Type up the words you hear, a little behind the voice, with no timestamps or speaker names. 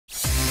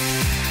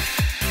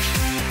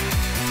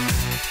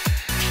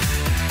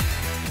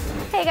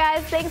Hey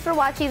guys, thanks for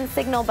watching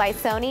Signal by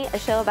Sony, a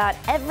show about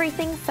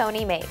everything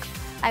Sony makes.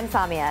 I'm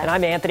Samia. And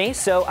I'm Anthony.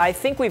 So I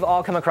think we've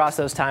all come across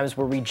those times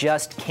where we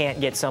just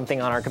can't get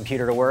something on our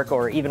computer to work,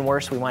 or even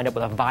worse, we wind up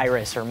with a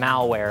virus or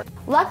malware.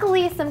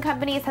 Luckily, some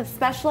companies have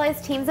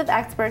specialized teams of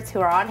experts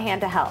who are on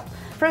hand to help.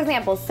 For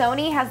example,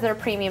 Sony has their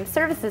premium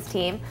services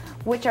team,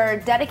 which are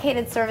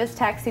dedicated service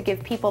techs who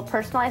give people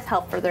personalized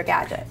help for their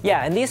gadgets.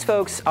 Yeah, and these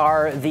folks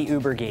are the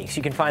Uber geeks.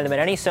 You can find them at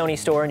any Sony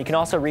store, and you can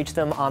also reach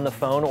them on the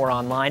phone or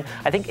online.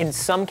 I think in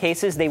some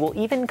cases, they will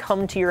even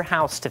come to your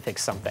house to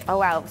fix something. Oh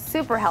wow,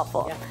 super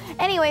helpful. Yeah.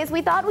 Anyways,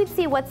 we thought we'd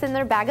see what's in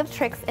their bag of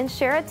tricks and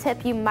share a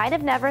tip you might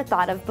have never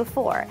thought of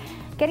before.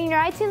 Getting your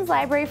iTunes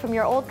library from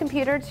your old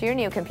computer to your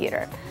new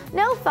computer.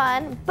 No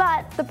fun,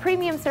 but the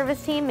premium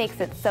service team makes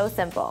it so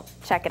simple.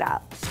 Check it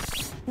out.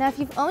 Now, if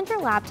you've owned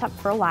your laptop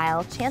for a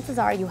while, chances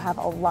are you have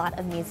a lot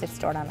of music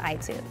stored on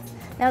iTunes.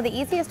 Now, the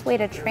easiest way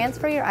to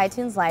transfer your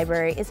iTunes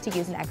library is to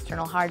use an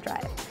external hard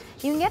drive.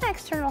 You can get an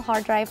external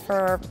hard drive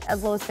for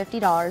as low as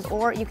 $50,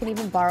 or you can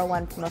even borrow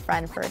one from a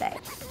friend for a day.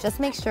 Just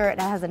make sure it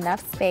has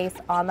enough space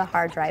on the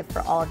hard drive for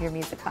all of your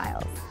music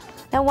files.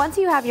 Now, once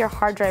you have your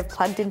hard drive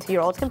plugged into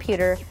your old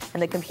computer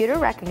and the computer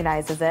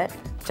recognizes it,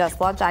 just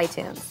launch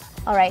iTunes.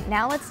 All right,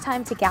 now it's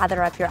time to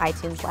gather up your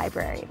iTunes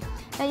library.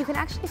 Now, you can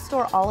actually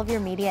store all of your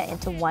media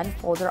into one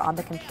folder on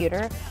the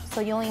computer, so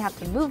you only have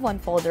to move one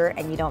folder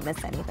and you don't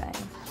miss anything.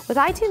 With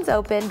iTunes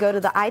open, go to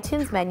the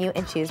iTunes menu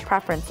and choose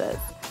Preferences.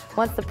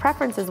 Once the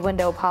Preferences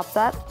window pops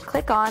up,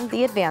 click on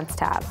the Advanced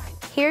tab.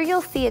 Here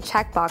you'll see a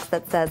checkbox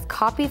that says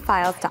Copy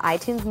Files to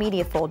iTunes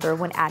Media Folder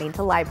when adding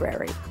to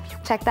library.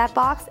 Check that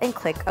box and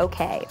click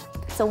OK.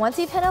 So once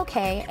you've hit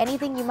OK,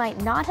 anything you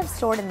might not have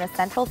stored in the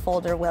central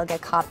folder will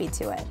get copied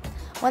to it.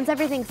 Once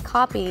everything's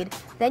copied,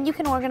 then you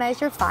can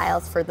organize your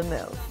files for the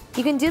move.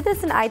 You can do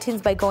this in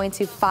iTunes by going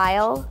to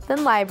File,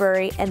 then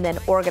Library, and then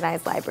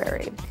Organize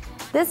Library.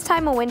 This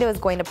time a window is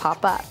going to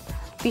pop up.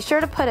 Be sure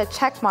to put a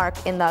check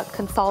mark in the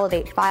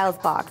Consolidate Files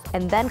box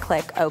and then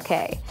click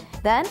OK.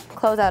 Then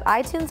close out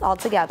iTunes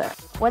altogether.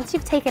 Once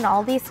you've taken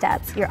all these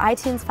steps, your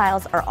iTunes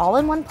files are all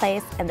in one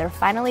place and they're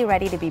finally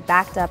ready to be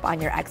backed up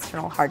on your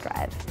external hard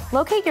drive.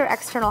 Locate your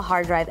external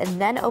hard drive and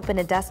then open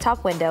a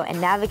desktop window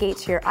and navigate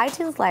to your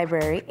iTunes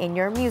library in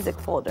your music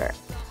folder.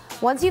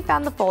 Once you've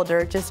found the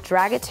folder, just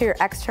drag it to your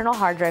external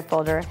hard drive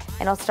folder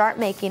and it'll start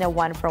making a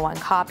one-for-one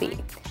copy.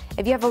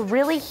 If you have a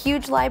really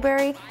huge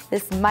library,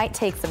 this might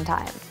take some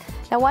time.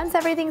 Now, once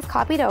everything's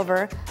copied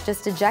over,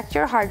 just eject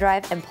your hard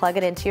drive and plug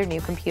it into your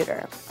new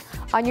computer.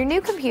 On your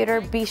new computer,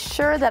 be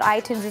sure that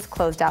iTunes is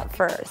closed out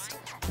first.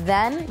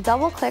 Then,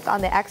 double-click on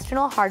the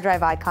external hard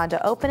drive icon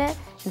to open it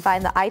and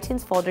find the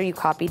iTunes folder you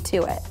copied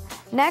to it.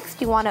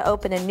 Next, you want to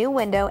open a new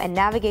window and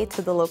navigate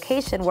to the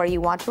location where you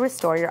want to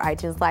restore your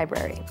iTunes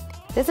library.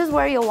 This is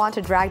where you'll want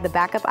to drag the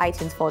backup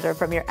iTunes folder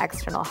from your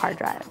external hard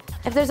drive.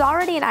 If there's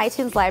already an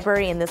iTunes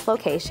library in this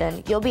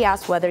location, you'll be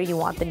asked whether you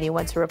want the new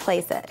one to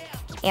replace it.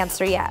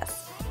 Answer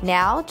yes.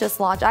 Now,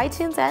 just launch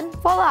iTunes and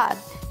voila!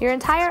 Your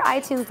entire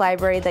iTunes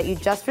library that you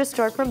just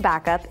restored from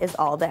backup is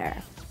all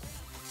there.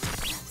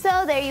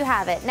 So there you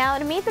have it. Now,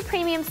 to meet the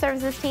premium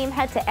services team,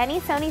 head to any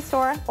Sony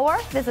store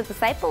or visit the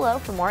site below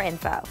for more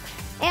info.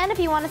 And if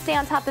you want to stay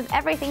on top of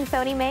everything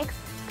Sony makes,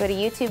 go to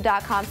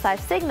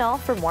youtube.com/signal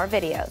for more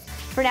videos.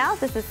 For now,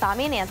 this is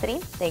Samia and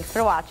Anthony. Thanks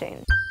for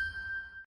watching.